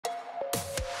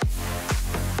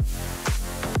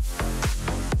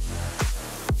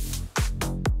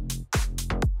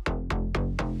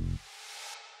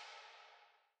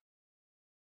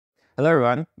Hello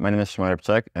everyone, my name is Szymon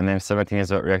Rybczak and I'm 17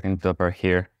 years old React developer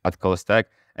here at Callstack.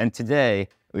 And today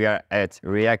we are at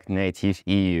React Native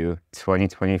EU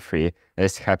 2023 that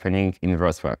is happening in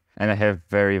Wrocław. And I have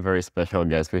very special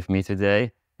guest with me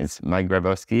today. It's Mike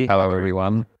Grabowski. Hello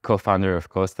everyone. Co-founder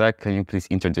of Callstack. Can you please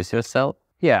introduce yourself?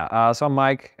 Yeah, so I'm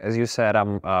Mike. As you said,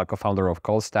 I'm co-founder of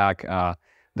Callstack,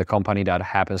 the company that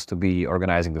happens to be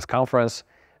organizing this conference.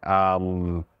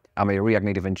 I'm a React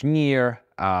Native engineer,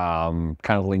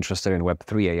 currently interested in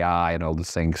Web3 AI and all the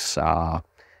things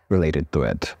related to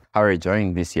it. How are you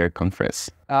enjoying this year's conference?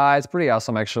 It's pretty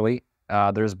awesome, actually.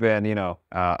 There's been,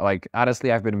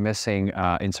 honestly, I've been missing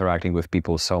interacting with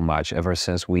people so much ever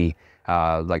since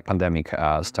pandemic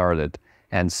started.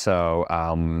 And so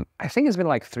I think it's been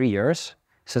like 3 years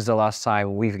since the last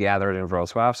time we've gathered in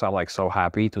Wrocław. So I'm so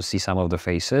happy to see some of the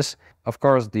faces. Of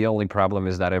course, the only problem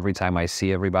is that every time I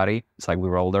see everybody, it's like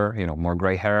we're older, more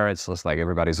gray hair. It's just like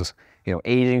everybody's just,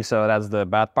 aging. So that's the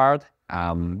bad part.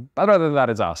 But other than that,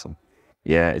 it's awesome.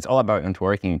 Yeah, it's all about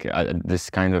networking at this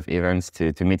kind of events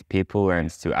to meet people and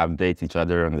to update each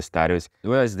other on the status.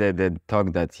 What is the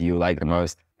talk that you like the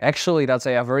most? Actually, that's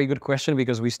a very good question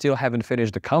because we still haven't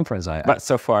finished the conference. But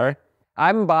so far?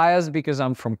 I'm biased because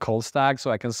I'm from Callstack, so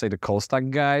I can say the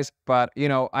Callstack guys. But,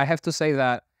 I have to say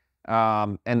that,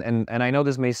 and I know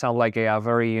this may sound like a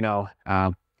very,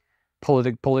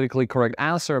 politically correct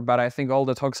answer, but I think all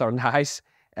the talks are nice.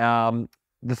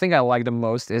 The thing I like the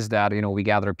most is that, we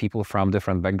gather people from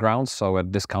different backgrounds. So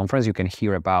at this conference, you can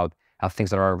hear about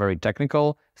things that are very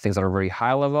technical, things that are very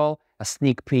high level, a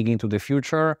sneak peek into the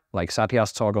future, like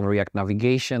Satya's talk on React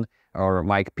navigation, or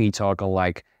Mike P talk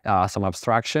on some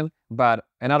abstraction. But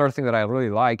another thing that I really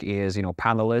like is,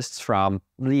 panelists from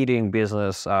leading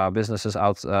businesses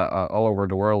out all over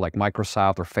the world, like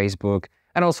Microsoft or Facebook,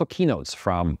 and also keynotes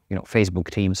from, Facebook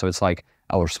team. So it's like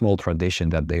our small tradition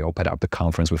that they open up the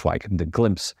conference with the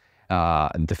glimpse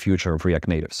and the future of React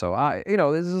Native. So,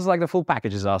 this is the full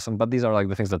package is awesome, but these are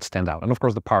the things that stand out. And of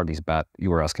course, the parties, but you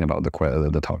were asking about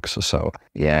the talks. So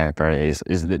yeah, party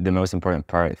is the most important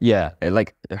part. Yeah.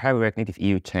 How React Native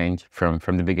EU changed from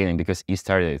the beginning, because you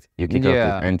started, you kicked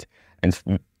off it,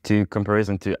 and to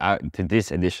comparison to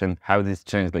this edition, how this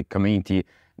changed, community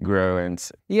grow and...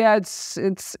 Yeah, it's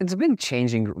been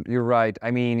changing. You're right.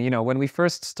 I mean, when we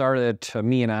first started,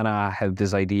 me and Anna had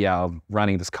this idea of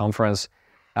running this conference.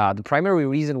 The primary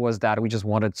reason was that we just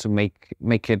wanted to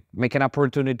make an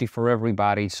opportunity for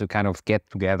everybody to kind of get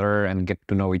together and get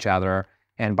to know each other.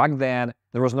 And back then,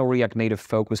 there was no React Native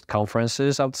focused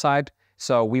conferences outside.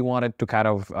 So we wanted to kind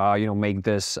of, make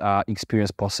this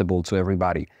experience possible to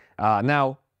everybody.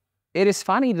 Now, it is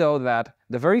funny, though, that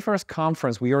the very first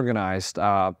conference we organized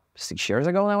 6 years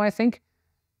ago now, I think,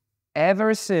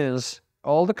 ever since,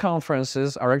 all the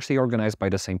conferences are actually organized by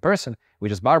the same person,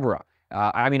 which is Barbara.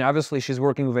 Obviously, she's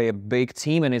working with a big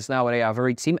team, and it's now a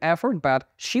very team effort, but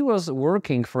she was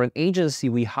working for an agency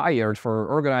we hired for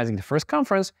organizing the first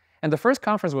conference, and the first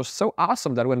conference was so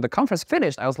awesome that when the conference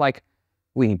finished, I was like,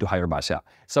 we need to hire Basia.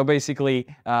 So basically,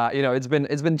 it's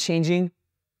been changing,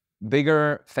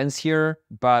 bigger, fancier,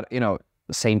 but, the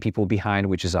same people behind,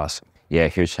 which is us. Yeah,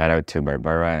 huge shout out to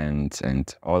Barbara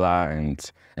and Ola and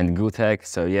Gutek.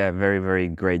 So yeah, very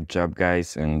great job,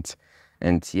 guys. And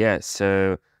yeah,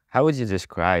 so how would you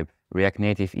describe React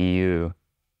Native EU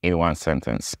in one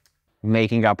sentence?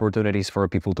 Making opportunities for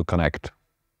people to connect.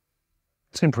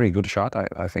 It's a pretty good shot,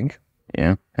 I think.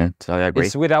 Yeah, so I agree.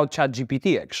 It's without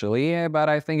ChatGPT, actually, but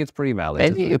I think it's pretty valid.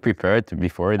 Maybe you prepared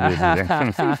before this.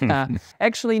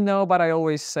 Actually, no, but I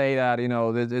always say that,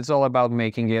 it's all about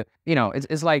making it,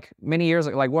 it's like many years,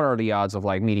 what are the odds of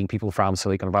meeting people from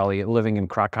Silicon Valley, living in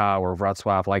Krakow or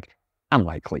Wrocław?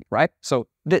 Unlikely, right? So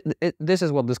this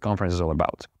is what this conference is all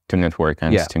about. To network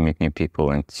and to meet new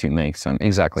people and to make some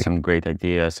great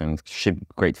ideas and ship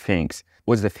great things.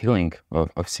 What's the feeling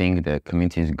of seeing the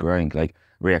community is growing?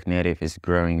 React Native is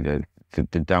growing, the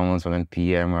downloads on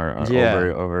NPM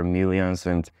are over millions,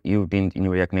 and you've been in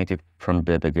React Native from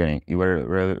the beginning. You were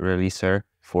a releaser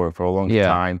for a long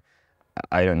time.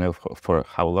 I don't know for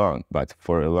how long, but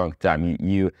for a long time.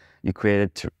 You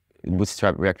created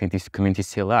Bootstrap React Native community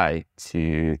CLI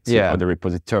to the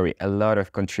repository. A lot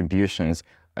of contributions,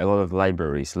 a lot of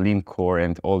libraries, Lean Core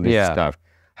and all this stuff.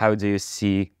 How do you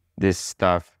see this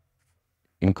stuff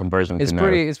in comparison to now?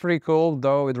 It's pretty cool,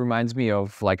 though. It reminds me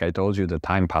of, like I told you, the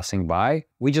time passing by.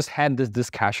 We just had this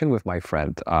discussion with my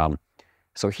friend.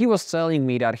 So he was telling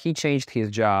me that he changed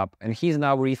his job and he's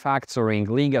now refactoring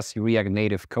legacy React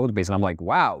Native code base. And I'm like,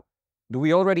 wow, do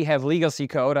we already have legacy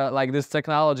code? This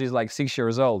technology is 6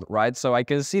 years old, right? So I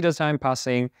can see the time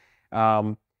passing.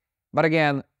 But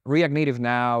again, React Native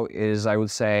now is, I would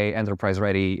say, enterprise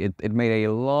ready. It made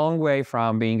a long way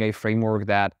from being a framework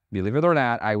that, believe it or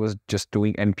not, I was just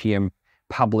doing npm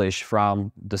publish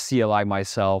from the CLI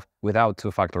myself without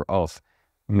two-factor auth.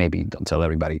 Maybe don't tell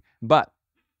everybody, but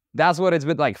that's what it's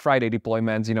been like. Friday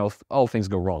deployments, you know, all things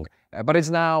go wrong. But it's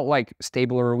now like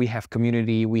stabler. We have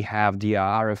community, we have the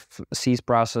RFCs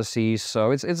processes.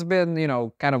 So it's been, you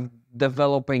know, kind of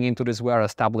developing into this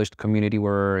well-established community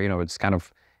where, you know, it's kind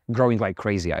of growing like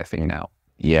crazy, I think, now.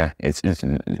 Yeah, it's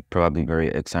probably very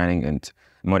exciting and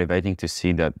motivating to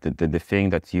see that the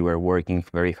thing that you are working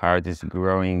very hard is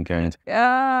growing. And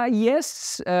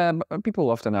yes, people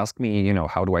often ask me, you know,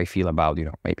 how do I feel about, you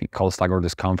know, maybe Callstack or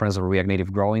this conference or React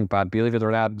Native growing, but believe it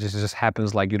or not, this just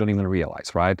happens like you don't even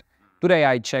realize, right? Today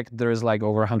I checked, there's like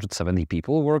over 170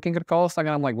 people working at Callstack, and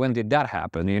I'm like, when did that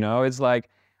happen? You know, it's like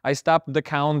I stopped the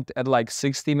count at like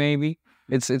 60 maybe.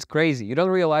 It's crazy. You don't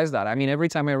realize that. I mean, every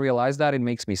time I realize that, it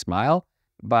makes me smile,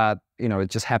 but you know, it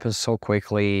just happens so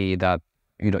quickly that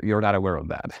you're not aware of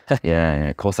that.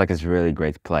 yeah, Callstack is a really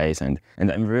great place, and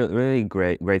I'm really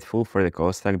grateful for the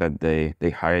Callstack that they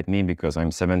hired me, because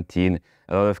I'm 17.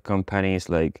 A lot of companies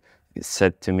like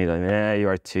said to me like, yeah, you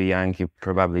are too young, you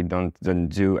probably don't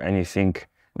do anything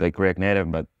like React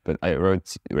Native, but I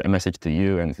wrote a message to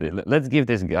you and said, let's give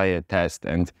this guy a test,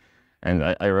 and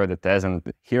I wrote a test, and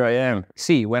here I am.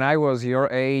 See, when I was your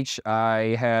age,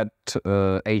 I had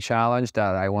a challenge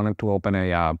that I wanted to open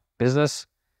a business,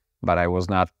 but I was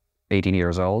not 18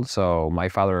 years old. So my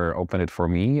father opened it for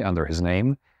me under his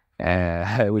name,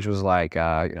 which was like,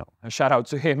 you know, a shout out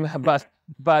to him.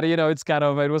 But you know,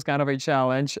 it was kind of a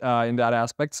challenge in that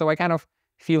aspect. So I kind of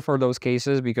feel for those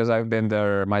cases because I've been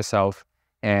there myself.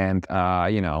 And,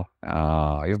 you know,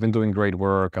 you've been doing great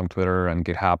work on Twitter and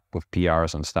GitHub with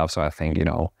PRs and stuff. So I think, you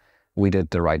know, we did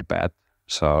the right bet.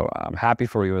 So I'm happy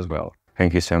for you as well.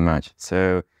 Thank you so much.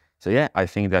 So yeah, I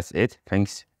think that's it. Thank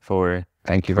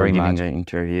you very much for giving the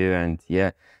interview. And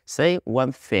yeah, say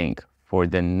one thing for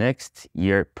the next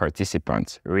year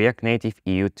participants, React Native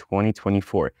EU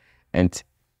 2024. And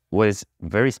what is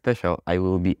very special, I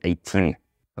will be 18.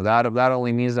 That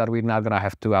only means that we're not going to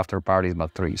have 2 after parties,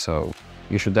 but 3. So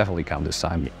you should definitely come this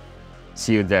time.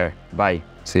 See you there. Bye.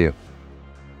 See you.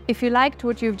 If you liked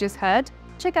what you've just heard,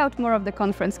 check out more of the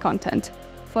conference content.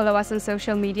 Follow us on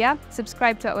social media,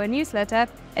 subscribe to our newsletter,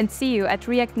 and see you at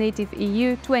React Native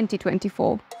EU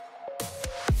 2024.